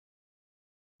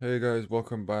Hey guys,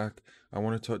 welcome back. I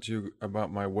want to talk to you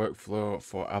about my workflow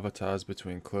for avatars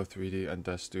between Clo3d and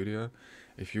Daz3d.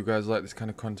 If you guys like this kind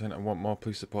of content and want more,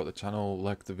 please support the channel,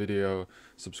 like the video,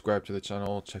 subscribe to the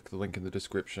channel, check the link in the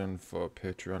description for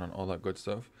Patreon and all that good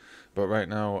stuff. But right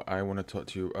now, I want to talk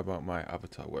to you about my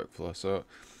avatar workflow. So,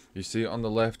 you see on the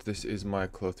left, this is my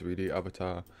Clo3d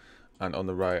avatar, and on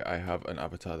the right, I have an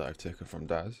avatar that I've taken from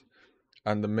Daz.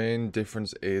 And the main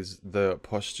difference is the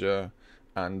posture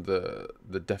and the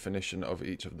definition of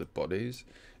each of the bodies.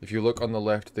 If you look on the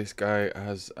left, this guy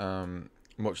has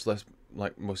much less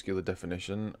like muscular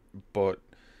definition, but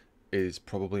is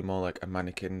probably more like a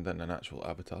mannequin than an actual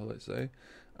avatar, let's say.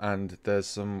 And there's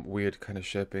some weird kind of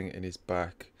shaping in his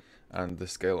back, and the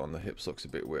scale on the hips looks a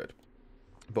bit weird.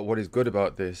 But what is good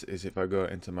about this is if I go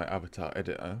into my avatar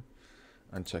editor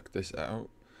and check this out,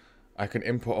 I can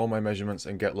input all my measurements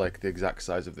and get like the exact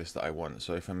size of this that I want.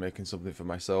 So if I'm making something for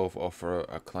myself or for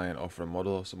a client or for a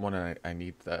model or someone, and I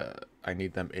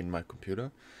need them in my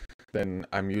computer, then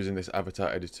I'm using this avatar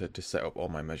editor to set up all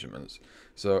my measurements.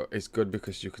 So it's good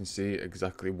because you can see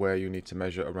exactly where you need to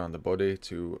measure around the body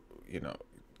to,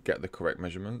 get the correct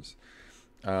measurements,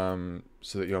 so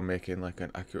that you're making like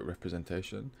an accurate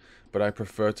representation. But I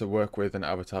prefer to work with an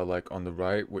avatar like on the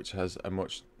right, which has a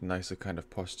much nicer kind of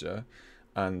posture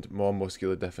and more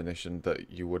muscular definition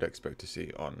that you would expect to see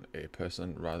on a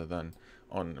person rather than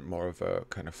on more of a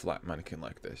kind of flat mannequin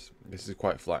like this. This is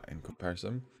quite flat in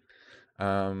comparison.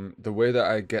 The way that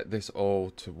I get this all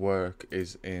to work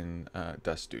is in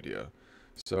Daz Studio.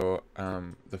 So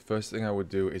the first thing I would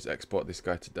do is export this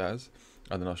guy to Daz,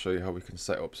 and then I'll show you how we can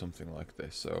set up something like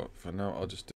this. So for now, I'll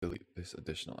just delete this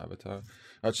additional avatar.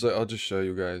 Actually, I'll just show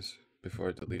you guys before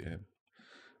I delete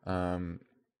him.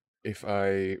 If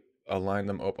I align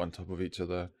them up on top of each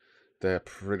other, they're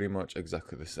pretty much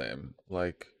exactly the same.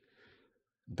 Like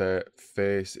their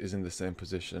face is in the same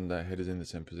position, their head is in the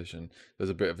same position.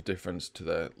 There's a bit of a difference to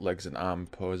their legs and arm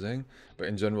posing, but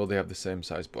in general they have the same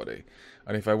size body.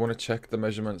 And if I want to check the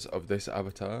measurements of this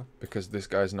avatar, because this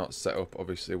guy's not set up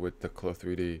obviously with the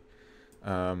Clo3d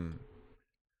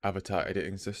avatar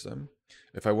editing system,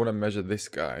 if I want to measure this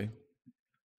guy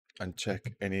and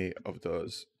check any of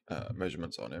those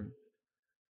measurements on him,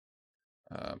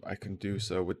 I can do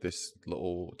so with this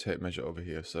little tape measure over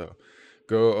here. So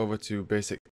go over to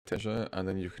basic measure, and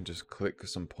then you can just click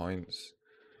some points,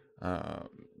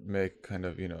 make kind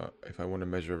of, if I want to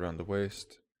measure around the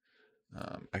waist,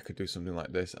 I could do something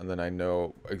like this, and then I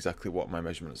know exactly what my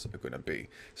measurements are going to be.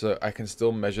 So I can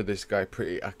still measure this guy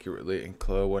pretty accurately in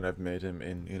Clo when I've made him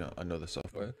in, another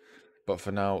software. But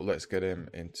for now, let's get him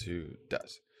into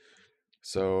Daz.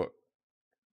 So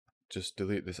just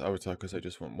delete this avatar because I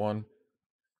just want one.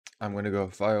 I'm going to go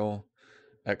File,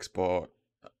 Export,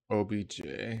 OBJ.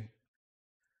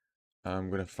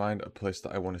 I'm going to find a place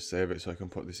that I want to save it so I can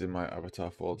put this in my avatar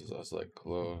folders as like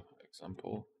Clo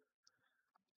example.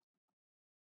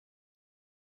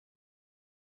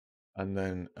 And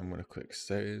then I'm going to click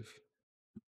Save.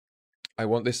 I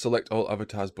want this Select All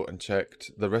Avatars button checked.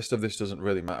 The rest of this doesn't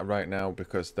really matter right now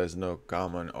because there's no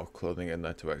garment or clothing in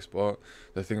there to export.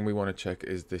 The thing we want to check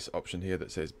is this option here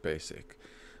that says Basic.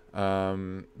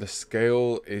 The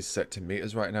scale is set to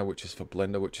meters right now, which is for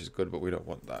Blender, which is good, but we don't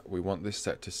want that. We want this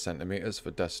set to centimeters for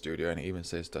Daz Studio, and it even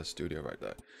says Daz Studio right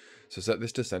there. So set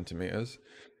this to centimeters.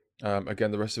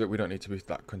 Again, the rest of it we don't need to be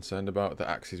that concerned about. The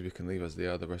axes we can leave as they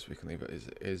are, the rest we can leave it as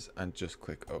it is, and just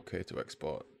click OK to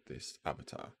export this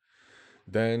avatar.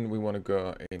 Then we want to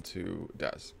go into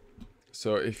Daz.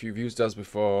 So if you've used Daz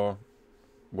before,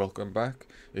 welcome back.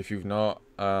 If you've not,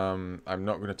 I'm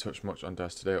not going to touch much on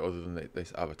Daz today other than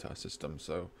this avatar system.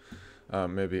 So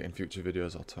maybe in future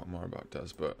videos I'll talk more about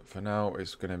Daz. But for now,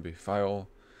 it's going to be File,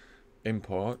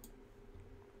 Import,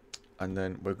 and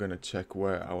then we're going to check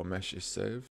where our mesh is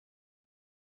saved.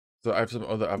 So I have some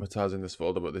other avatars in this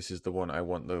folder, but this is the one I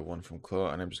want, the one from Clo,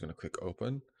 and I'm just going to click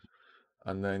Open.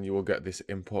 And then you will get this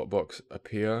import box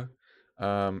appear.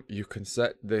 You can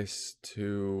set this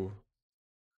to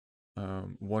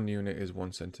 1 unit is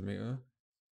 1 centimeter,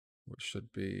 which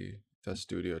should be Daz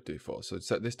Studio default. So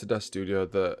set this to Daz Studio.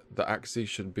 The axis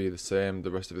should be the same.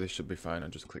 The rest of this should be fine,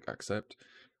 and just click accept.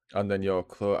 And then your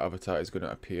Clo avatar is going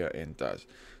to appear in Daz.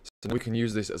 So we can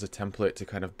use this as a template to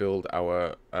kind of build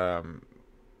our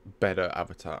better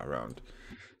avatar around.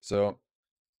 So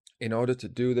in order to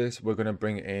do this, we're going to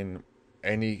bring in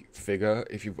any figure.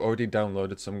 If you've already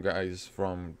downloaded some guys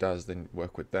from Daz, then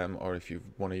work with them, or if you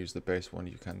want to use the base one,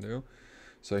 you can do.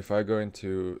 So if I go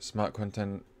into smart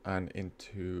content and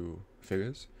into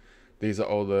figures, these are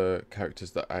all the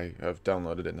characters that I have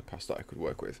downloaded in the past that I could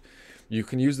work with. You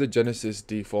can use the Genesis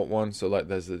default one, so like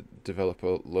there's a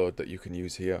developer load that you can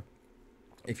use here.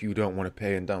 If you don't want to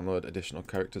pay and download additional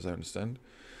characters, I understand.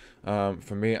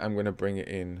 For me, I'm going to bring it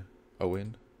in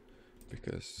Owen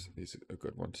because he's a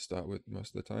good one to start with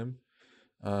most of the time.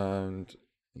 And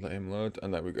let him load,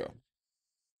 and there we go.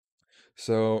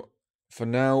 So for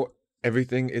now,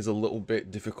 everything is a little bit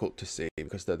difficult to see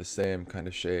because they're the same kind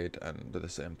of shade and they're the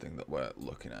same thing that we're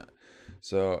looking at.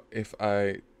 So if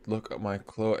I look at my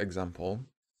Clo example,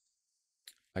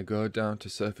 I go down to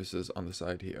surfaces on the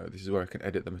side here. This is where I can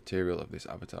edit the material of this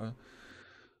avatar.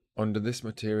 Under this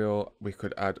material, we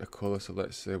could add a color. So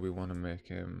let's say we want to make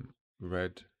him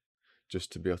red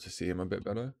just to be able to see him a bit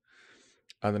better.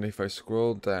 And then if I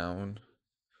scroll down,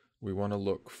 we want to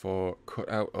look for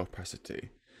cutout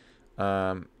opacity.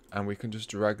 And we can just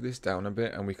drag this down a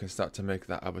bit and we can start to make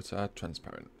that avatar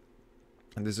transparent.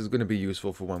 And this is going to be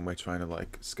useful for when we're trying to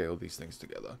like scale these things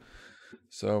together.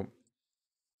 So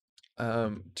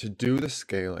to do the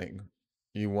scaling,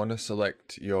 you want to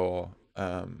select your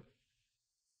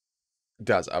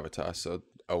Daz avatar, so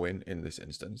Owen in this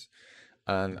instance.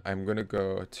 And I'm going to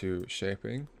go to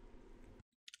shaping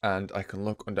and I can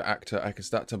look under actor. I can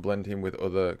start to blend him with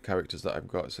other characters that I've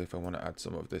got. So if I want to add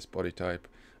some of this body type,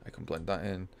 I can blend that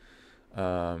in.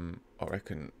 Or I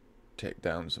can take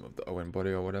down some of the Owen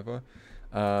body or whatever.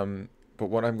 But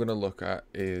what I'm going to look at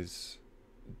is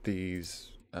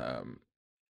these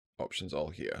options all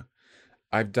here.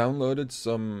 I've downloaded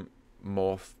some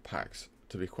morph packs,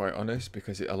 to be quite honest,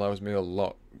 because it allows me a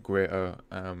lot greater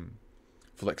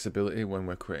flexibility when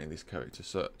we're creating these characters.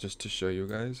 So just to show you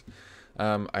guys,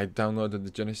 I downloaded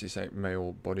the Genesis 8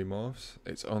 male body morphs.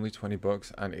 It's only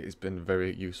 $20 and it has been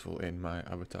very useful in my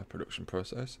avatar production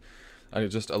process. And it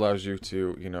just allows you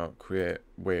to, you know, create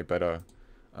way better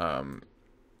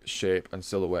shape and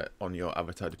silhouette on your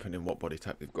avatar depending on what body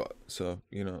type they've got. So,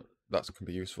 you know, that can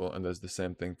be useful. And there's the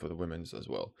same thing for the women's as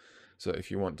well. So if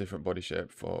you want different body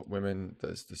shape for women,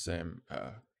 there's the same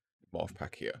morph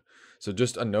pack here. So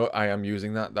just a note, I am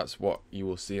using that. That's what you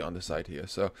will see on the side here.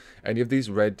 So any of these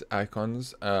red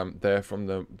icons, they're from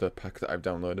the pack that I've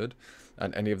downloaded.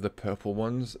 And any of the purple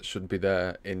ones should be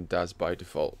there in Daz by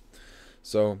default.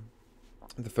 So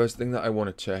the first thing that I want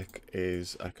to check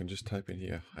is I can just type in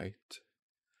here height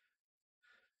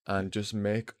and just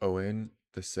make Owen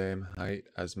the same height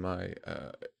as my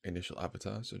initial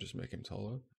avatar. So just make him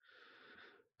taller.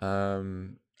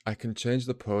 I can change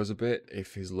the pose a bit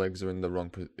if his legs are in the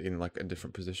wrong, in like a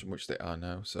different position, which they are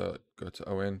now. So go to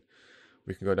Owen,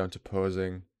 we can go down to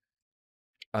posing.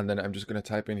 And then I'm just going to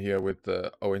type in here with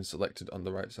the Owen selected on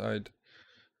the right side.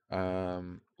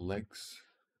 Legs.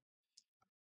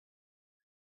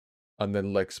 And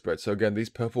then leg spread. So again, these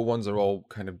purple ones are all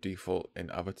kind of default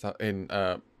in avatar, in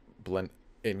blend,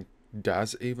 in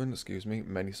Daz even, excuse me,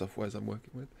 many softwares I'm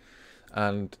working with.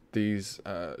 And these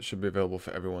should be available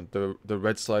for everyone. The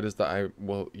red sliders that I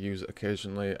will use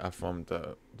occasionally are from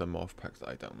the morph packs that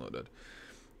I downloaded.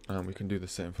 We can do the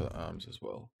same for the arms as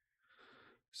well.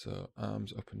 So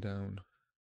arms up and down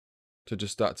to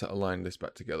just start to align this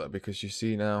back together, because you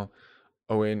see now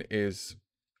Owen is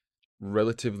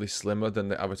relatively slimmer than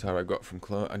the avatar I got from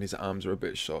Clo, and his arms are a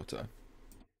bit shorter.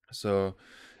 So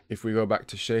if we go back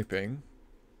to shaping,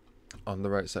 on the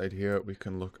right side here, we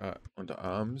can look at under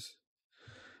arms.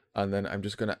 And then I'm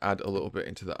just going to add a little bit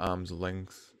into the arm's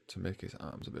length to make his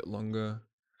arms a bit longer.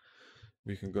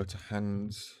 We can go to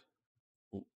hands.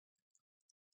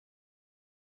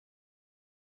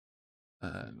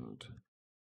 And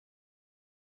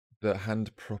the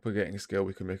hand propagating scale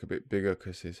we can make a bit bigger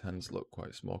because his hands look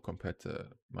quite small compared to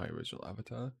my original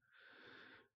avatar.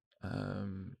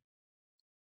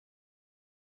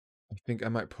 I think I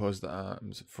might pose the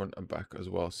arms front and back as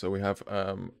well. So we have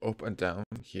up and down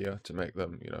here to make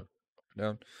them, you know, up and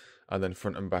down. And then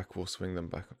front and back, we'll swing them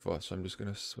back and forth. So I'm just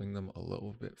going to swing them a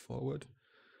little bit forward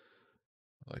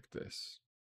like this.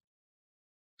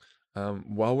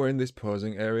 While we're in this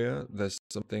posing area, there's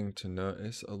something to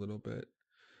notice a little bit.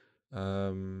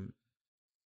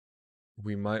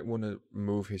 We might want to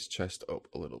move his chest up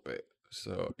a little bit.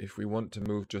 So if we want to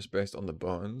move just based on the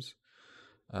bones,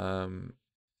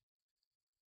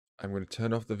 I'm going to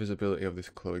turn off the visibility of this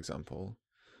Clo example.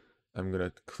 I'm going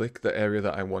to click the area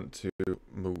that I want to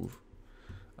move.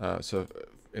 So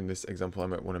in this example, I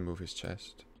might want to move his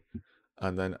chest.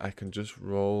 And then I can just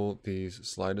roll these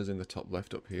sliders in the top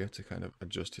left up here to kind of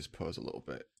adjust his pose a little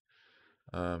bit,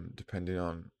 depending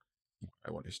on what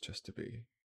I want his chest to be.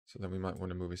 So then we might want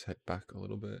to move his head back a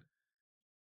little bit.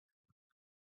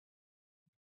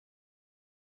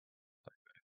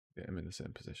 Get him in the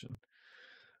same position.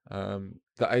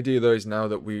 The idea though is now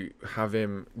that we have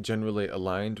him generally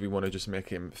aligned, we want to just make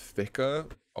him thicker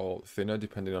or thinner,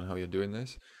 depending on how you're doing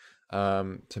this,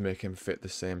 to make him fit the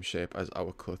same shape as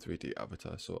our Clo3d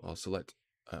avatar. So I'll select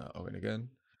Owen again.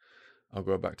 I'll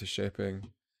go back to shaping.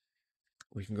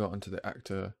 We can go onto the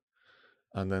actor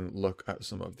and then look at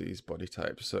some of these body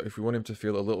types. So if we want him to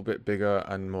feel a little bit bigger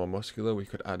and more muscular, we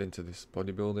could add into this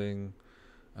bodybuilding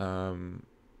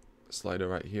slider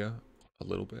right here a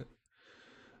little bit.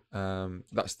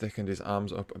 That's thickened his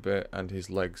arms up a bit, and his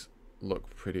legs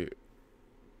look pretty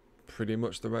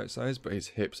much the right size, but his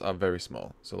hips are very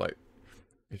small. So like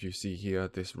if you see here,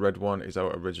 this red one is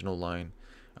our original line,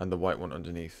 and the white one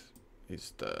underneath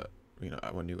is the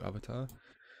our new avatar.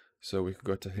 So we could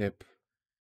go to hip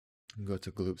and go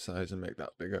to glute size and make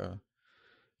that bigger.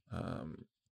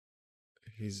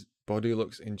 His body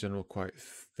looks in general quite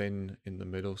thin in the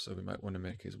middle, so we might want to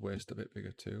make his waist a bit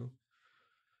bigger too.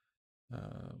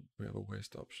 We have a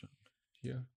waist option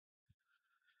here.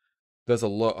 There's a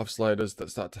lot of sliders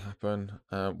that start to happen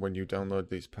when you download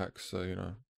these packs,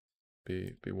 so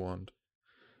be warned.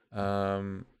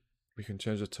 We can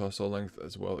change the torso length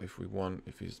as well if we want,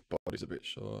 if his body's a bit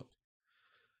short.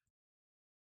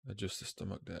 Adjust the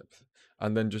stomach depth,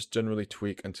 and then just generally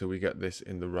tweak until we get this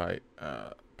in the right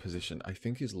position. I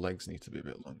think his legs need to be a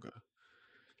bit longer.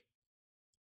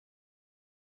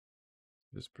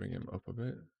 Just bring him up a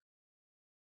bit.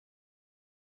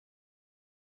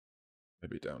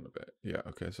 Maybe down a bit. Yeah,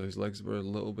 okay, so his legs were a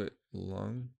little bit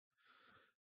long.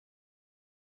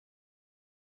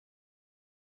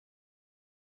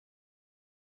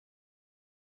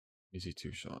 Is he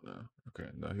too short now? Okay,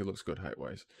 no, he looks good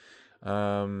height-wise.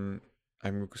 I'm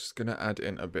just gonna add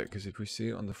in a bit, because if we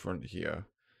see on the front here,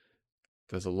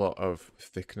 there's a lot of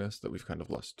thickness that we've kind of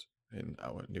lost in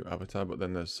our new avatar, but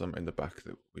then there's some in the back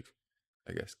that we've,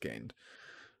 I guess, gained.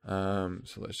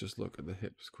 So let's just look at the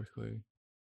hips quickly.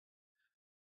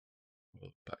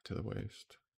 Back to the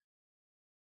waist.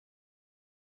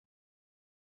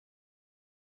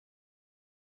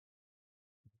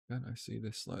 Then I see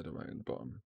this slider right in the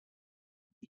bottom.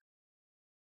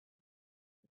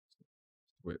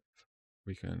 Width.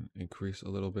 We can increase a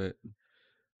little bit.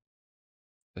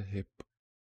 The hip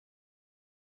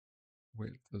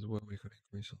width as well, we could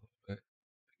increase a little bit,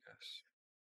 I guess.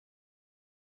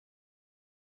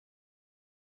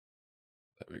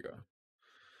 There we go.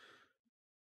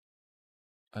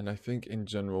 And I think in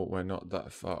general, we're not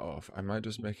that far off. I might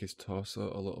just make his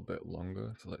torso a little bit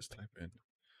longer. So let's type in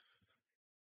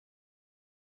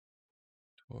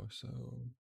torso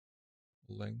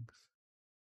length.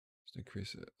 Just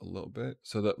increase it a little bit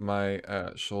so that my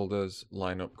shoulders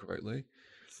line up correctly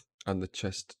and the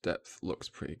chest depth looks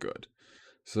pretty good.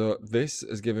 So this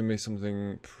is giving me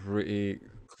something pretty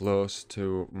close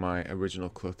to my original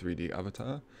Clo3d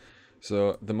avatar.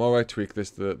 So the more I tweak this,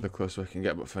 the closer I can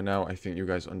get. But for now, I think you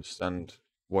guys understand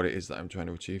what it is that I'm trying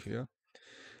to achieve here.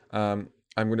 I'm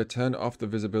going to turn off the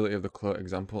visibility of the Clo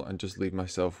example and just leave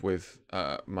myself with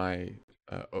my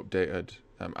updated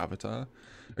avatar.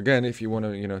 Again, if you want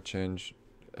to, change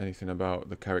anything about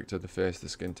the character, the face, the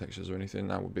skin textures or anything,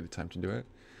 now would be the time to do it.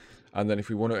 And then if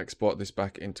we want to export this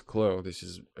back into Clo, this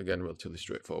is, again, relatively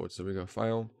straightforward. So we go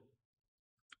File,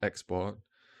 Export,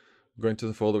 go into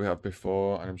the folder we have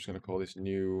before, and I'm just going to call this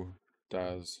new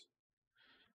Daz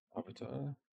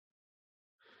avatar.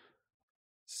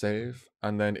 Save,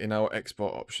 and then in our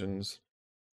export options,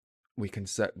 we can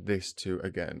set this to,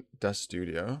 again, Daz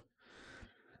Studio,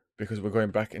 because we're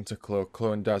going back into Clo.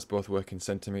 Clo and Daz both work in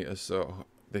centimeters, so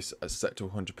this set to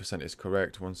 100% is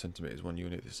correct. 1 centimeter is 1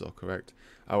 unit, this is all correct.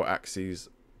 Our axes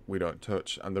we don't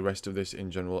touch, and the rest of this in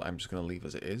general I'm just going to leave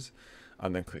as it is,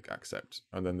 and then click accept,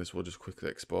 and then this will just quickly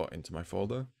export into my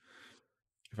folder.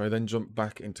 If I then jump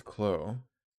back into Clo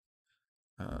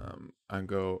and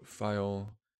go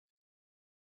File,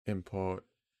 Import,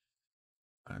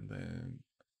 and then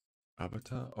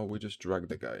Avatar, or we just drag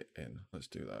the guy in. Let's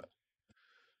do that.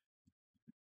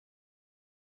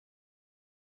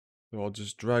 So I'll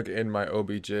just drag in my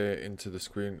OBJ into the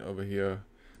screen over here.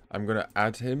 I'm going to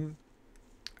add him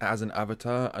as an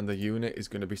avatar, and the unit is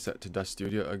going to be set to Daz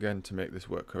Studio again to make this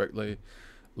work correctly.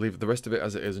 Leave the rest of it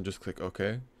as it is and just click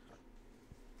OK.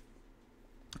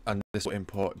 And this will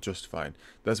import just fine.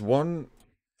 There's one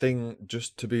thing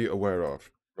just to be aware of,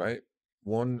 right?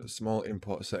 One small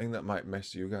import setting that might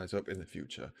mess you guys up in the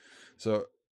future. So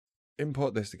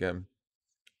import this again.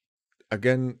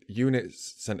 Again,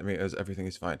 units, centimeters, everything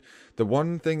is fine. The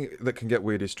one thing that can get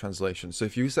weird is translation. So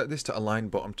if you set this to align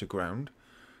bottom to ground,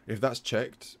 if that's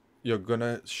checked, you're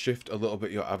gonna shift a little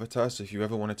bit your avatar. So if you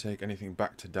ever want to take anything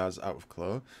back to Daz out of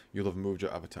Clo, you'll have moved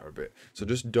your avatar a bit. So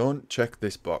just don't check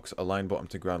this box, align bottom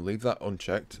to ground. Leave that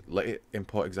unchecked. Let it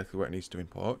import exactly what it needs to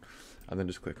import, and then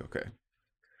just click OK.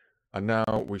 And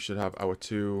now we should have our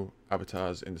two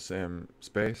avatars in the same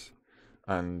space.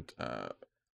 And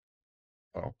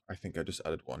oh, I think I just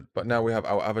added one. But now we have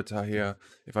our avatar here.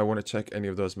 If I want to check any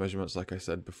of those measurements, like I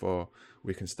said before,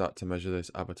 we can start to measure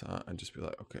this avatar and just be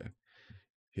like, okay,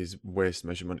 his waist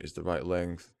measurement is the right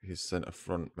length, his center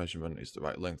front measurement is the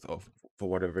right length of, for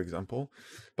whatever example.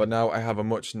 But now I have a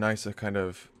much nicer kind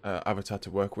of avatar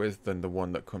to work with than the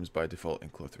one that comes by default in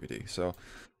Clo3d. So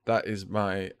that is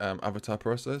my avatar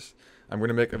process. I'm going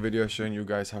to make a video showing you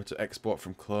guys how to export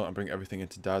from Clo and bring everything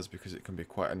into Daz, because it can be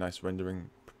quite a nice rendering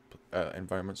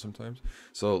environment sometimes.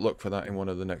 So look for that in one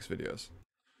of the next videos.